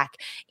 dropping back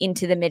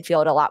into the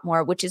midfield a lot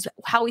more, which is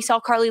how we saw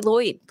Carly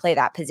Lloyd play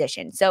that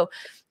position. So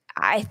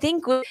I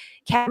think with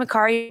Kat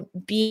Macario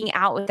being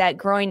out with that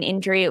groin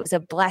injury, it was a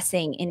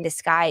blessing in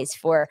disguise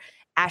for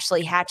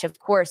Ashley Hatch, of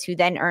course, who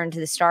then earned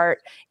the start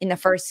in the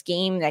first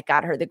game that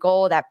got her the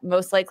goal, that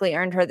most likely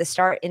earned her the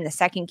start in the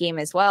second game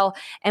as well.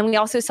 And we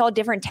also saw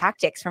different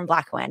tactics from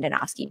Vlatko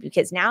Andonovski,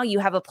 because now you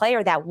have a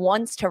player that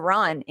wants to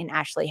run in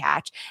Ashley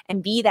Hatch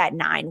and be that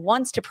 9,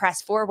 wants to press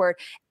forward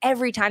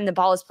every time the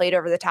ball is played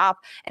over the top,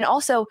 and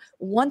also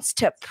wants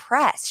to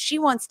press. She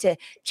wants to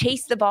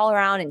chase the ball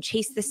around and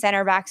chase the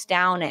center backs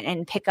down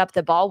and pick up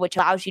the ball, which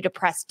allows you to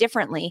press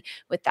differently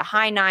with the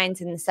high 9s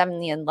and the 7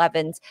 and the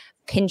 11s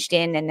pinched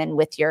in, and then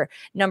with your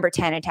number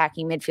 10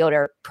 attacking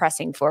midfielder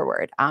pressing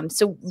forward.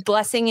 So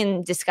blessing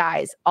in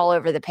disguise all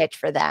over the pitch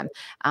for them.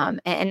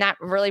 And that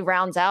really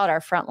rounds out our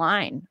front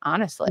line,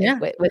 honestly,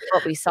 with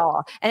what we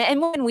saw.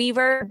 And when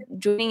Weaver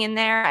joining in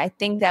there, I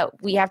think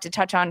that we have to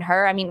touch on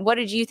her. I mean, what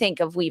did you think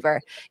of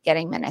Weaver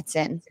getting minutes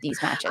in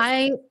these matches?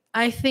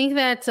 I think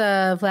that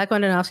Vlatko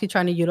Andonovski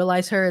trying to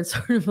utilize her in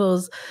sort of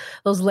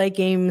those late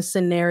game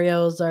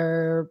scenarios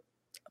are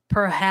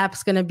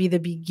perhaps going to be the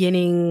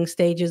beginning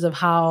stages of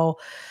how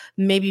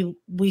maybe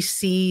we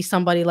see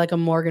somebody like a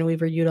Morgan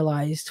Weaver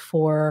utilized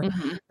for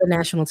the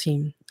national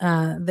team.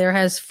 There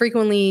has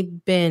frequently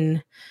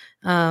been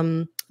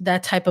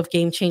that type of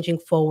game-changing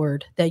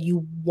forward that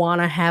you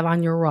want to have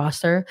on your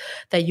roster,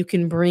 that you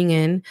can bring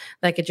in,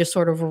 that could just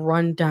sort of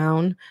run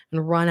down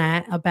and run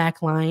at a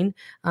back line.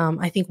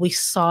 I think we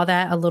saw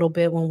that a little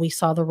bit when we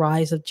saw the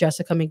rise of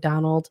Jessica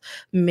McDonald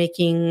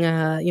making,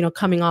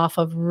 coming off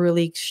of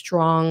really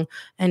strong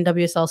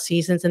NWSL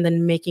seasons and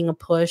then making a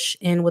push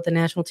in with the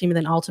national team and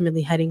then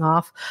ultimately heading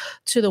off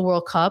to the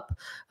World Cup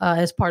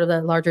as part of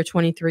that larger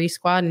 23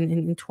 squad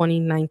in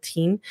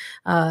 2019.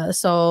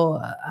 So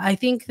I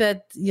think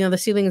that, the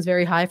ceiling is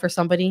very high for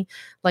somebody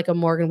like a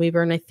Morgan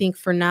Weaver. And I think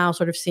for now,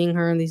 sort of seeing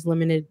her in these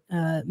limited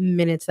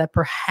minutes, that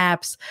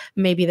perhaps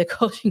maybe the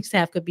coaching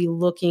staff could be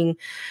looking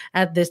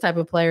at this type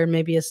of player,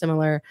 maybe a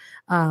similar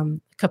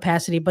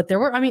capacity. But there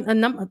were,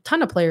 a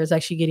ton of players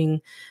actually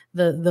getting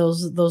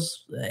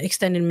those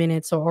extended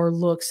minutes or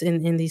looks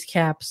in these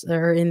caps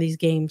or in these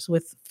games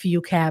with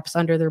few caps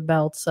under their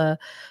belts.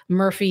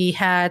 Murphy,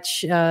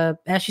 Hatch,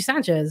 Ashley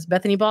Sanchez,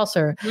 Bethany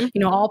Balser,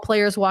 all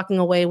players walking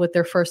away with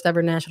their first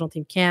ever national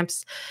team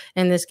camps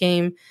in this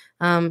game.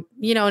 And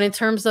in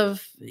terms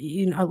of,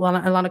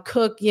 Alana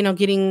Cook,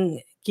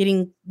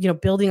 getting,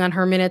 building on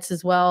her minutes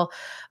as well.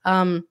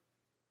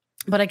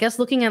 But I guess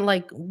looking at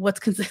like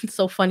what's it's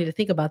so funny to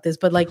think about this,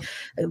 but like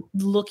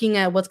looking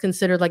at what's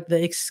considered like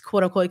the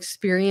quote unquote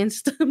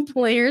experienced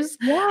players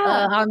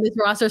on this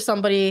roster,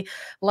 somebody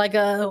like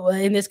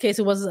in this case,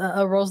 it was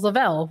a Rose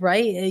Lavelle,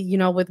 right?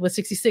 With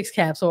 66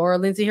 caps, or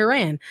Lindsey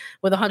Horan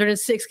with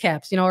 106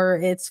 caps,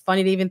 or it's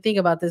funny to even think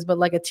about this, but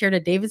like a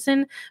Tierna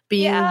Davidson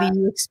being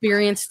the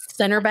experienced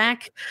center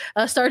back,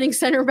 starting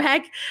center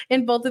back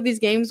in both of these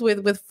games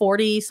with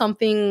 40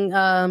 something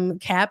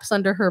caps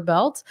under her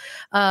belt.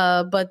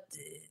 But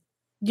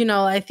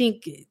I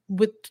think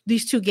with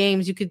these two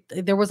games,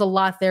 there was a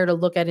lot there to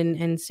look at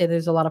and say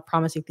there's a lot of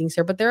promising things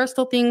here, but there are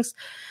still things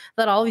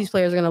that all these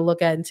players are going to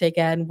look at and take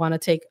at and want to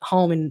take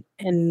home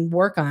and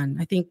work on.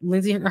 I think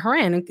Lindsey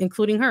Horan,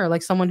 including her,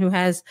 like someone who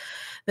has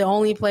the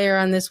only player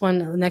on this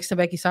one next to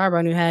Becky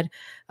Sauerbrunn who had,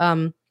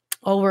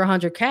 over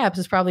 100 caps,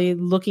 is probably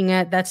looking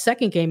at that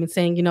second game and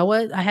saying, you know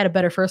what, I had a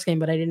better first game,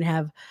 but I didn't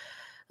have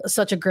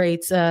such a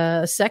great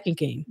second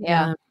game.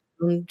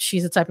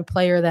 She's the type of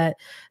player that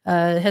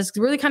has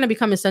really kind of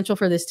become essential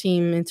for this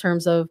team in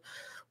terms of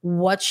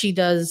what she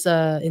does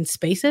in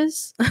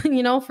spaces,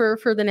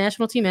 for the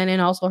national team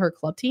and also her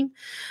club team.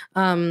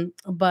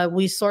 But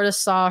we sort of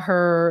saw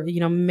her,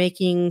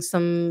 making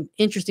some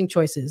interesting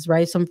choices,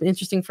 right? Some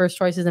interesting first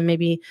choices and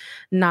maybe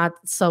not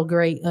so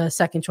great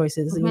second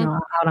choices,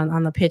 out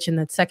on the pitch in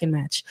that second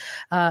match.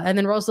 And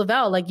then Rose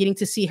Lavelle, like getting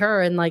to see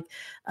her in like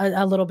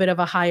a little bit of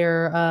a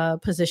higher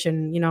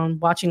position,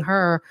 and watching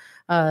her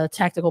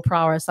tactical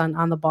prowess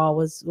on the ball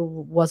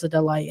was a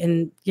delight.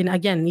 And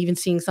again, even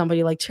seeing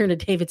somebody like Tierna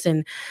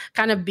Davidson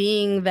kind of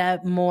being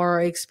that more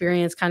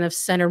experienced, kind of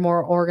center,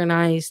 more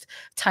organized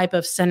type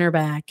of center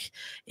back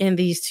in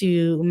these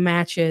two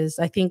matches,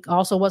 I think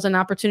also was an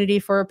opportunity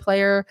for a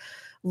player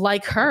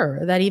like her,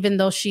 that even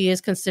though she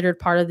is considered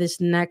part of this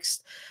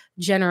next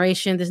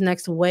generation, this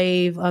next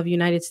wave of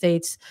United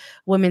States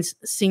women's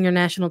senior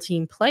national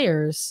team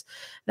players,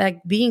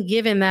 that being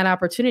given that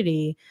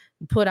opportunity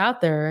put out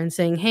there and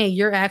saying, hey,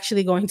 you're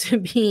actually going to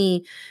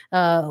be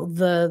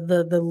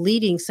the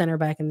leading center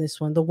back in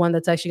this one, the one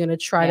that's actually going to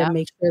try to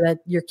make sure that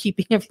you're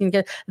keeping everything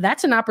together.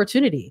 That's an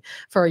opportunity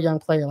for a young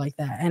player like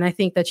that. And I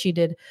think that she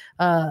did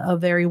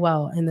very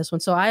well in this one.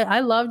 So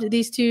I loved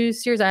these two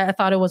series. I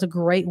thought it was a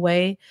great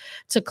way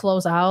to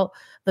close out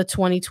the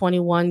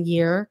 2021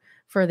 year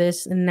for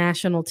this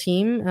national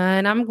team.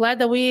 And I'm glad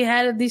that we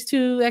had these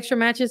two extra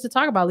matches to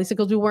talk about, Lisa,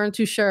 because we weren't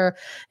too sure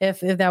if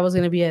that was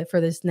going to be it for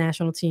this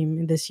national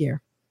team this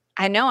year.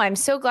 I know. I'm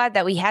so glad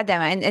that we had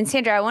them. And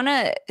Sandra, I want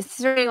to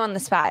throw you on the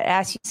spot,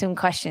 ask you some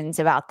questions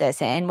about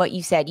this and what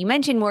you said. You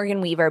mentioned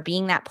Morgan Weaver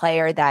being that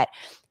player that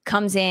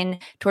comes in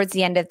towards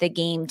the end of the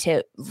game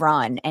to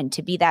run and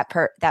to be that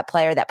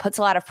player that puts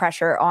a lot of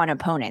pressure on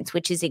opponents,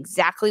 which is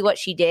exactly what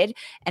she did.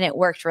 And it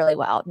worked really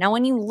well. Now,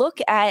 when you look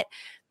at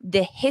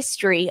the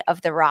history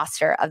of the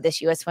roster of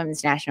this U.S.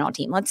 women's national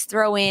team, let's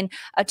throw in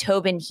a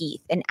Tobin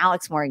Heath, an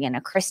Alex Morgan,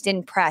 a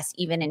Kristen Press,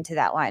 even into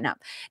that lineup.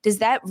 Does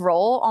that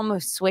role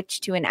almost switch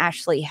to an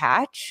Ashley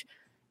Hatch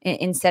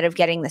instead of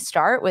getting the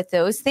start with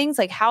those things?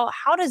 Like how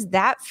does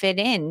that fit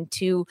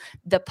into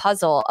the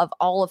puzzle of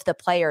all of the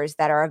players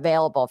that are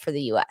available for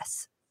the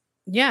U.S.?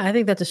 Yeah, I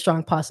think that's a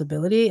strong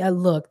possibility.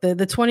 Look, the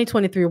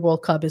 2023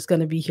 World Cup is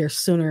going to be here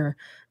sooner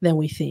than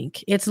we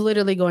think. It's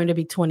literally going to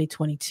be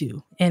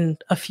 2022 in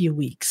a few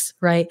weeks,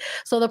 right?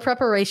 So the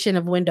preparation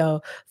of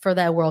window for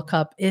that World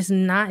Cup is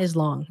not as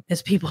long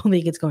as people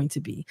think it's going to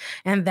be.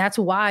 And that's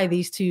why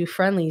these two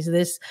friendlies,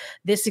 this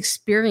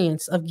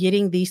experience of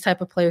getting these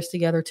type of players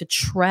together to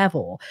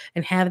travel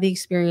and have the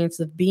experience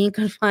of being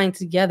confined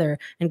together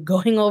and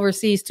going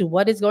overseas to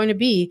what is going to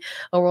be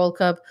a World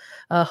Cup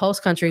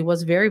host country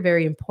was very,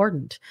 very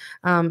important.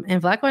 And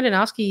Vlatko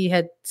Andonovski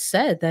had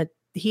said that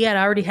he had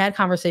already had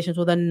conversations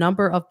with a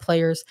number of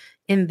players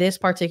in this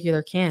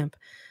particular camp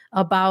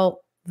about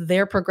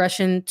their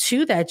progression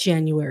to that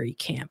January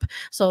camp.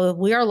 So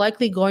we are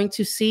likely going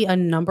to see a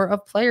number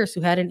of players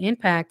who had an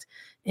impact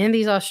in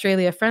these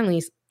Australia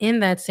friendlies in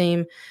that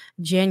same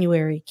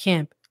January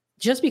camp.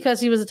 Just because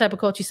he was the type of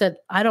coach, he said,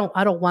 I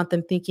don't want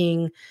them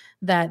thinking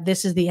that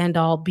this is the end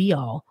all be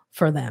all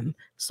for them.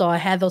 So I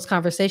had those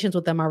conversations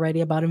with them already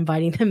about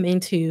inviting them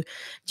into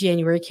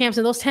January camps.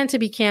 And those tend to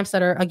be camps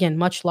that are, again,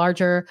 much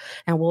larger.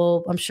 And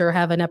we'll, I'm sure,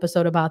 have an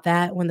episode about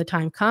that when the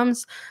time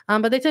comes.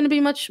 But they tend to be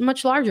much,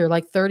 much larger,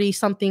 like 30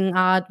 something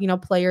odd,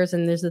 players.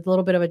 And there's a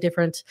little bit of a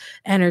different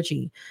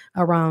energy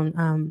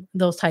around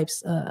those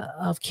types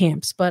of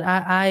camps. But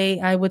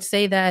I would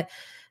say that,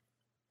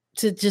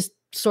 to just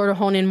sort of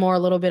hone in more a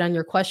little bit on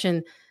your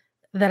question,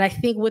 that I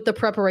think with the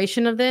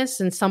preparation of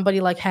this and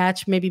somebody like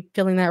Hatch maybe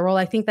filling that role,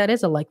 I think that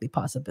is a likely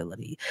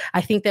possibility.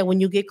 I think that when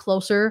you get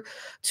closer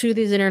to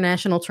these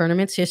international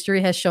tournaments,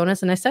 history has shown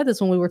us, and I said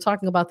this when we were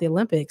talking about the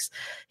Olympics,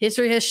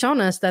 history has shown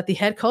us that the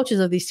head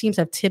coaches of these teams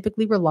have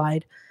typically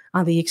relied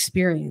on the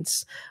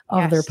experience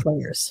of their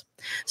players.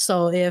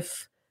 So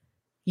if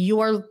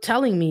you are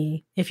telling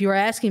me, if you are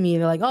asking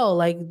me, like, oh,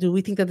 like, do we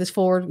think that this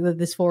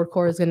forward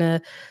core is going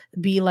to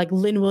be like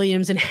Lynn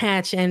Williams and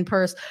Hatch and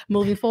Purse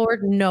moving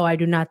forward? No, I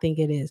do not think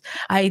it is.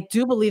 I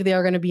do believe they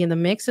are going to be in the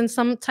mix in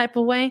some type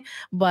of way.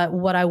 But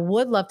what I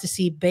would love to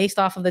see, based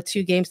off of the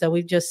two games that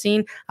we've just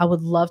seen, I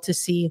would love to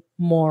see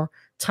more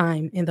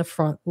time in the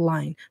front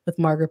line with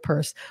Margaret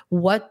Purce.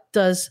 What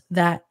does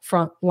that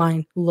front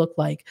line look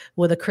like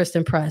with a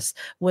Kristen Press,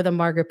 with a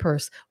Margaret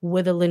Purce,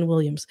 with a Lynn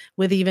Williams,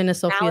 with even a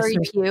Sophia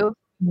Smith?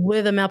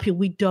 With a Mel Pugh,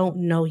 we don't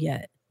know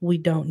yet. We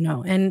don't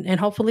know. And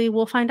hopefully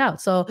we'll find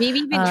out. So maybe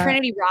even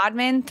Trinity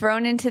Rodman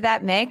thrown into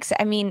that mix.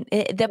 I mean,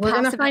 the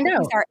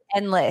possibilities are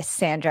endless,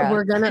 Sandra.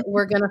 We're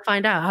gonna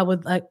find out. I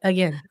would I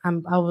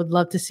would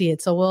love to see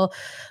it. So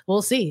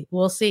we'll see.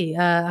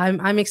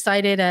 I'm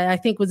excited. I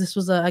think this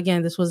was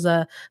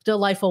a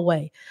delightful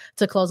way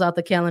to close out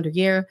the calendar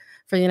year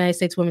for the United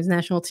States women's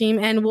national team.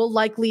 And we'll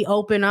likely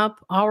open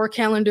up our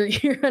calendar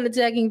year on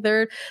Attacking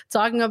Third,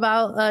 talking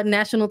about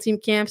national team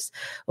camps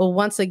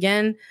once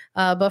again.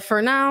 But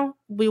for now,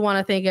 we want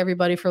to thank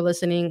everybody for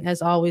listening.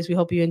 As always, we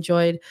hope you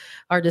enjoyed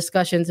our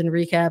discussions and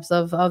recaps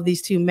of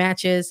these two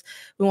matches.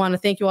 We want to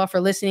thank you all for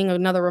listening.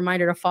 Another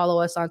reminder to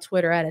follow us on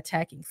Twitter at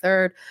Attacking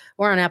Third.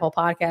 We're on Apple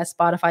Podcasts,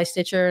 Spotify,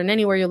 Stitcher, and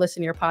anywhere you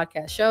listen to your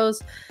podcast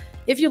shows.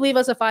 If you leave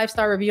us a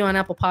 5-star review on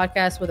Apple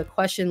Podcasts with a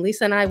question,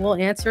 Lisa and I will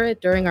answer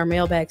it during our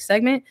mailbag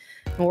segment.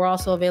 And we're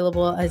also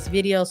available as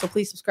video, so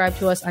please subscribe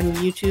to us on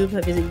YouTube.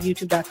 Visit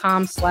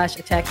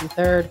youtube.com/Attacking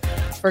Third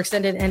for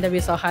extended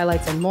NWSL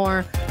highlights and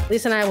more.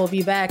 Lisa and I will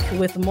be back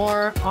with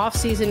more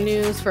off-season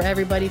news for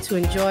everybody to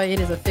enjoy. It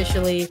is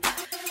officially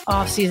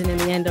off-season in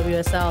the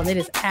NWSL, and it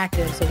is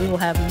active, so we will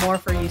have more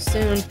for you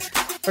soon.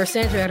 For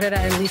Sandra Herrera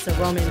and Lisa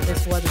Roman,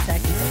 this was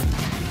Attacking Third.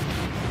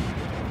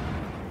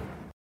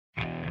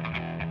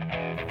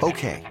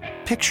 Okay,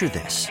 picture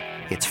this.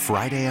 It's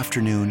Friday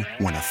afternoon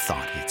when a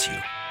thought hits you.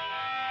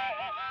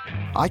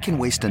 I can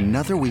waste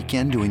another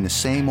weekend doing the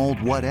same old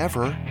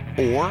whatever,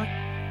 or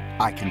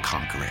I can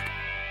conquer it.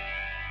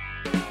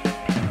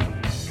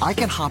 I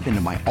can hop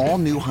into my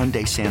all-new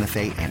Hyundai Santa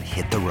Fe and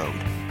hit the road.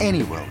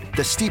 Any road.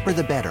 The steeper,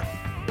 the better.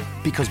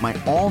 Because my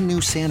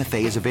all-new Santa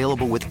Fe is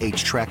available with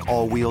H-Track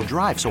all-wheel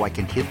drive, so I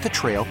can hit the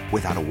trail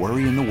without a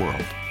worry in the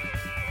world.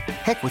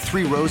 Heck, with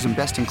 3 rows and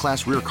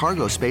best-in-class rear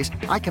cargo space,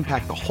 I can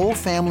pack the whole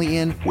family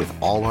in with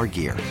all our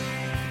gear.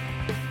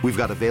 We've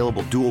got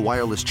available dual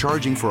wireless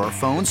charging for our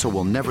phones, so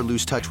we'll never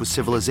lose touch with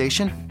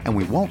civilization, and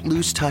we won't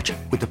lose touch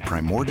with the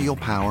primordial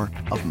power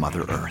of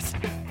Mother Earth.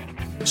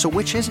 So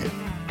which is it?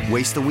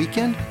 Waste the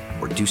weekend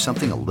or do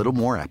something a little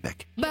more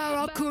epic?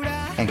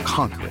 And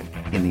conquer it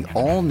in the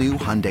all-new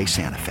Hyundai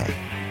Santa Fe.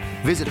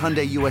 Visit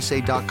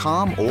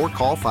HyundaiUSA.com or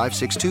call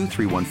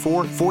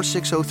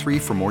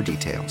 562-314-4603 for more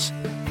details.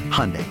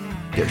 Hyundai,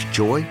 there's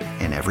joy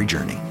in every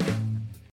journey.